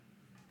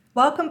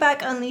Welcome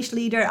back, Unleashed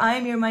Leader. I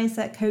am your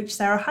mindset coach,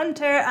 Sarah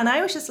Hunter, and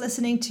I was just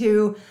listening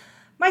to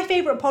my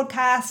favorite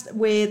podcast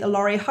with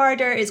Laurie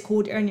Harder. It's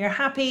called Earn Your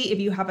Happy,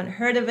 if you haven't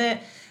heard of it.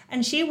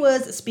 And she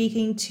was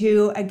speaking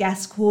to a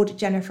guest called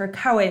Jennifer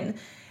Cohen.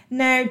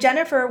 Now,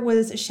 Jennifer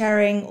was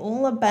sharing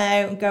all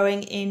about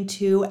going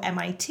into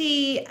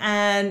MIT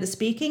and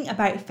speaking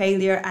about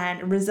failure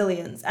and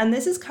resilience. And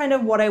this is kind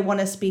of what I want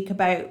to speak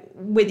about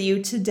with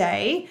you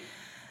today.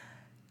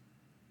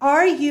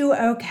 Are you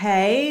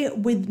okay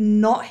with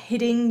not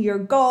hitting your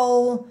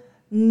goal,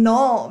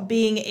 not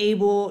being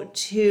able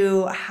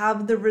to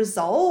have the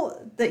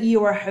result that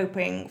you are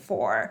hoping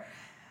for?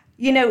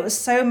 You know,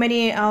 so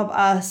many of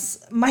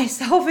us,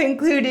 myself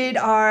included,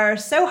 are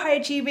so high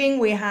achieving.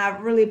 We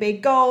have really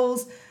big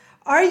goals.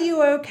 Are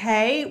you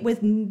okay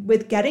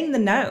with getting the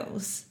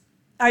no's?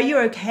 Are you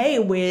okay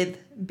with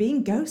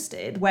being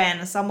ghosted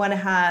when someone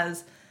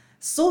has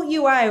sought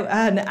you out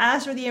and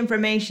asked for the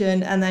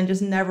information and then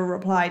just never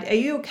replied? Are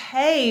you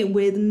okay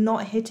with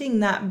not hitting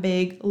that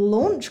big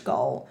launch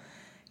goal?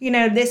 You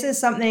know, this is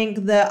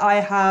something that I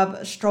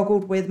have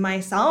struggled with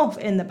myself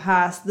in the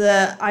past,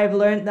 that I've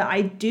learned that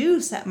I do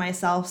set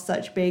myself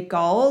such big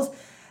goals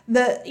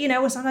that, you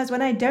know, sometimes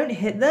when I don't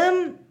hit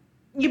them,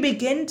 you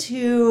begin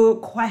to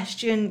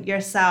question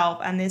yourself.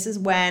 And this is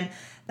when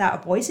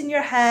that voice in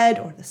your head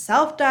or the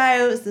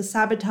self-doubts, the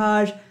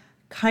sabotage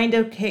kind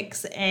of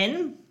kicks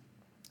in.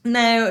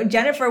 Now,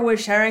 Jennifer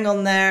was sharing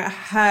on there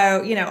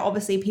how, you know,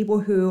 obviously people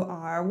who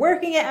are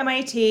working at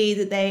MIT,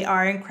 that they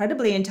are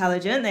incredibly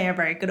intelligent, they are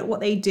very good at what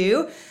they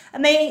do,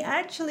 and they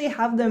actually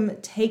have them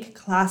take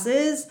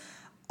classes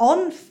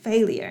on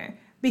failure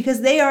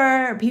because they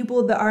are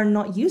people that are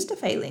not used to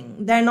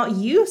failing. They're not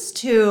used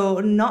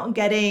to not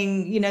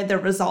getting, you know, the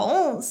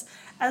results.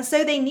 And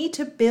so they need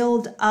to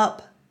build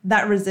up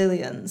that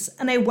resilience.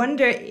 And I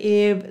wonder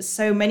if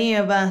so many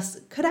of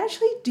us could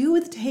actually do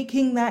with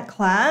taking that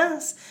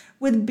class,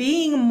 with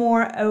being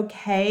more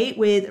okay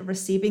with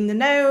receiving the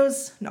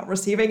no's, not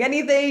receiving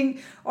anything,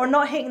 or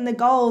not hitting the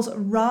goals,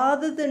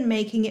 rather than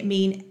making it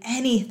mean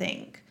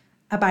anything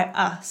about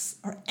us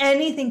or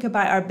anything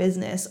about our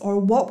business or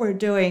what we're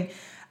doing,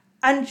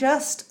 and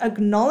just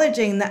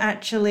acknowledging that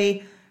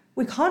actually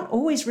we can't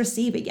always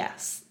receive a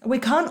yes. We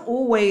can't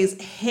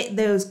always hit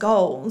those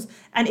goals.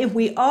 And if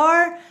we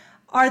are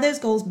those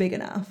goals big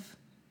enough?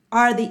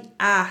 Are the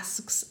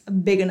asks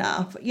big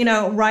enough? You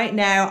know, right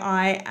now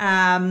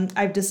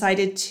I've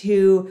decided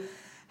to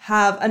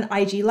have an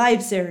IG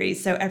live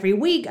series. So every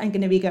week I'm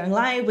going to be going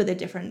live with a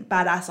different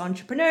badass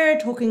entrepreneur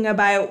talking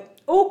about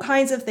all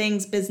kinds of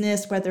things,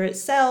 business, whether it's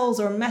sales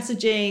or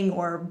messaging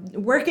or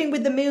working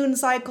with the moon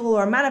cycle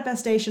or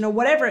manifestation or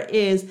whatever it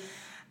is.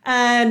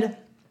 And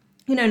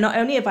you know, not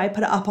only have I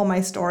put it up on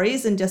my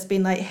stories and just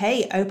been like,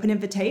 hey, open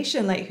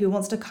invitation, like who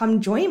wants to come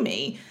join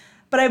me?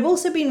 But I've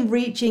also been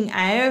reaching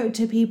out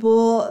to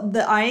people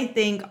that I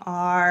think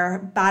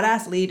are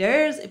badass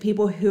leaders,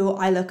 people who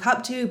I look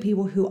up to,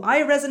 people who I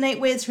resonate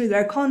with through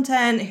their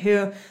content,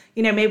 who,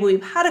 you know, maybe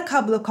we've had a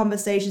couple of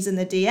conversations in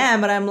the DM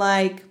and I'm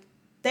like,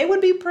 they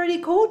would be pretty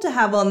cool to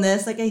have on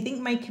this. Like, I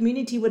think my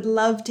community would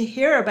love to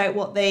hear about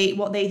what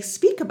they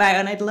speak about,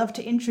 and I'd love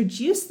to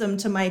introduce them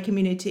to my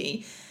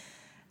community.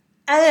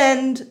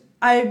 And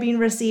I've been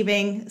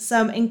receiving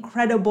some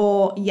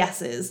incredible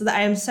yeses that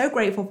I am so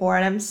grateful for,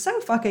 and I'm so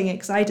fucking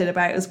excited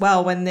about as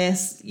well when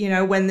this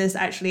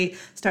actually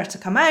starts to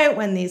come out,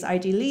 when these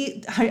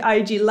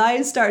IG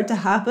lives start to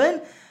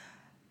happen.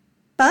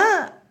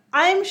 But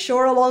I'm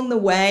sure along the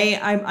way,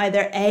 I'm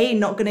either A,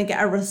 not going to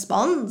get a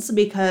response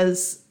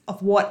because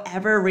of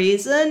whatever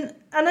reason,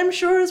 and I'm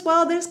sure as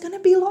well there's going to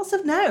be lots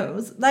of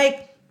no's.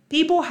 Like,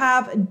 people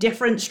have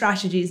different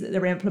strategies that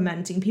they're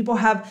implementing. People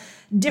have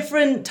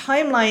different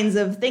timelines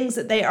of things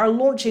that they are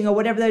launching or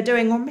whatever they're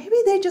doing. Or maybe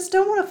they just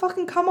don't want to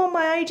fucking come on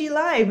my IG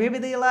live. Maybe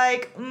they're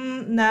like,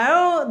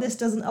 no, this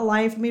doesn't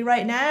align for me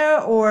right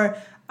now. Or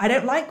I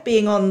don't like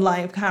being on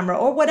live camera,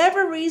 or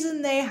whatever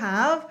reason they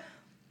have.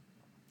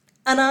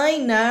 And I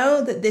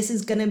know that this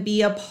is going to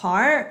be a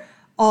part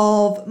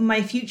of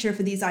my future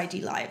for these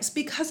IG lives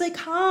because I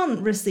can't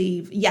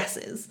receive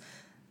yeses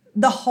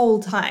the whole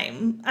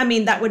time. I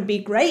mean, that would be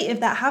great if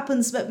that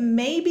happens, but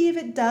maybe if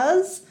it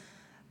does,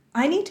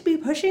 I need to be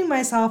pushing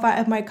myself out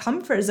of my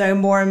comfort zone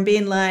more and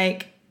being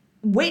like,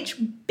 which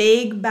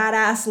big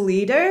badass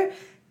leader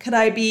could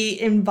I be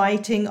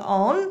inviting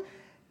on?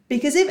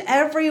 Because if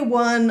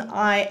everyone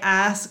I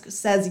ask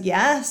says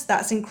yes,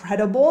 that's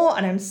incredible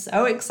and I'm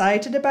so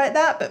excited about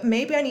that, but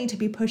maybe I need to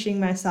be pushing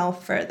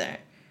myself further.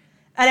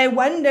 And I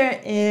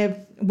wonder if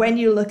when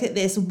you look at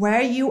this,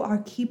 where you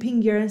are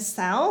keeping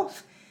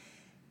yourself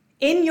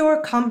in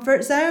your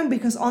comfort zone,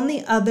 because on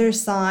the other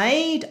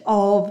side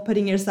of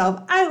putting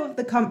yourself out of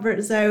the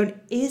comfort zone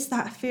is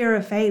that fear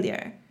of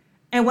failure.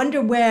 I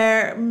wonder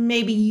where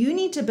maybe you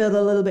need to build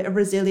a little bit of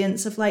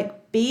resilience of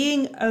like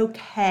being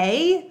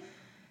okay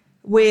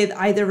with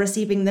either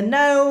receiving the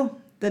no,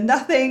 the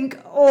nothing,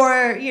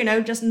 or, you know,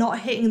 just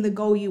not hitting the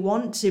goal you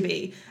want to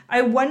be.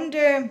 I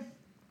wonder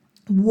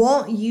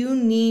what you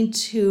need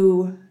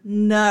to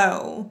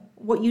know,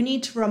 what you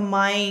need to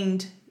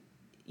remind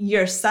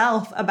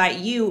yourself, about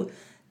you,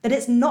 that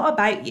it's not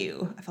about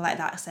you. I feel like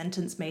that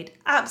sentence made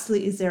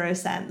absolutely zero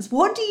sense.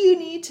 What do you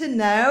need to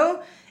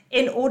know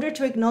in order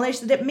to acknowledge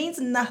that it means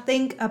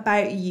nothing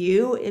about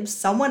you if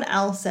someone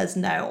else says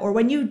no, or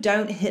when you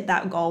don't hit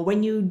that goal,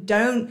 when you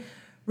don't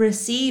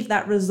receive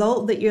that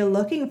result that you're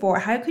looking for?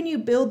 How can you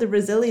build the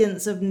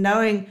resilience of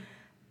knowing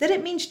that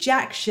it means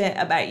jack shit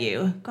about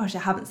you? Gosh, I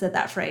haven't said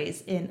that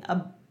phrase in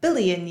a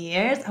billion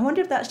years. I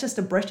wonder if that's just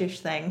a British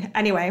thing.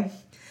 Anyway,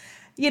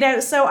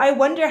 so I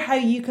wonder how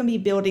you can be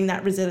building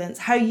that resilience,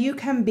 how you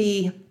can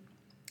be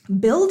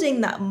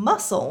building that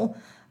muscle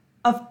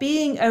of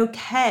being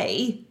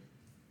okay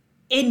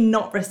in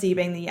not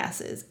receiving the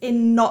yeses,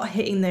 in not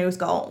hitting those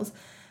goals.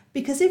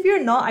 Because if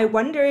you're not, I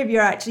wonder if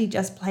you're actually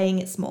just playing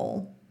it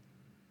small.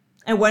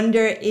 I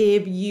wonder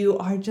if you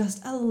are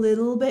just a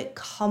little bit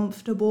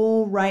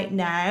comfortable right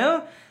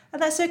now.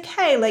 And that's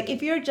okay. Like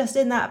if you're just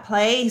in that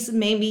place,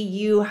 maybe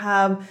you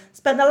have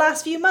spent the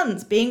last few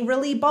months being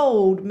really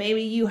bold.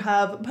 Maybe you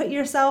have put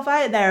yourself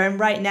out there and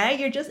right now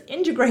you're just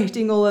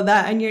integrating all of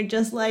that and you're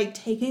just like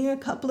taking a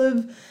couple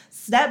of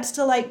steps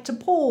to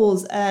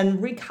pause and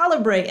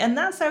recalibrate, and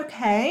that's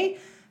okay.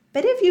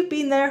 But if you've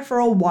been there for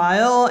a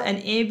while and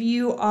if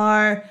you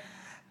are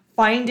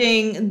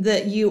finding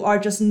that you are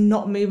just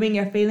not moving,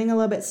 you're feeling a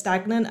little bit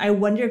stagnant, I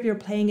wonder if you're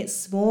playing it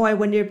small. I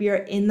wonder if you're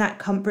in that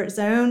comfort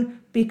zone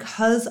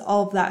because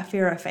of that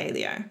fear of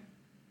failure.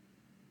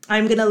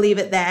 I'm going to leave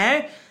it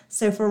there.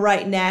 So for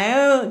right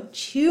now,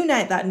 tune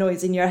out that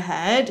noise in your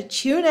head,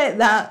 tune out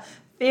that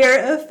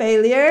fear of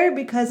failure,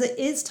 because it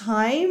is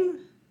time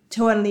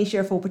to unleash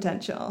your full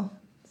potential.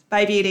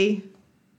 Bye, beauty.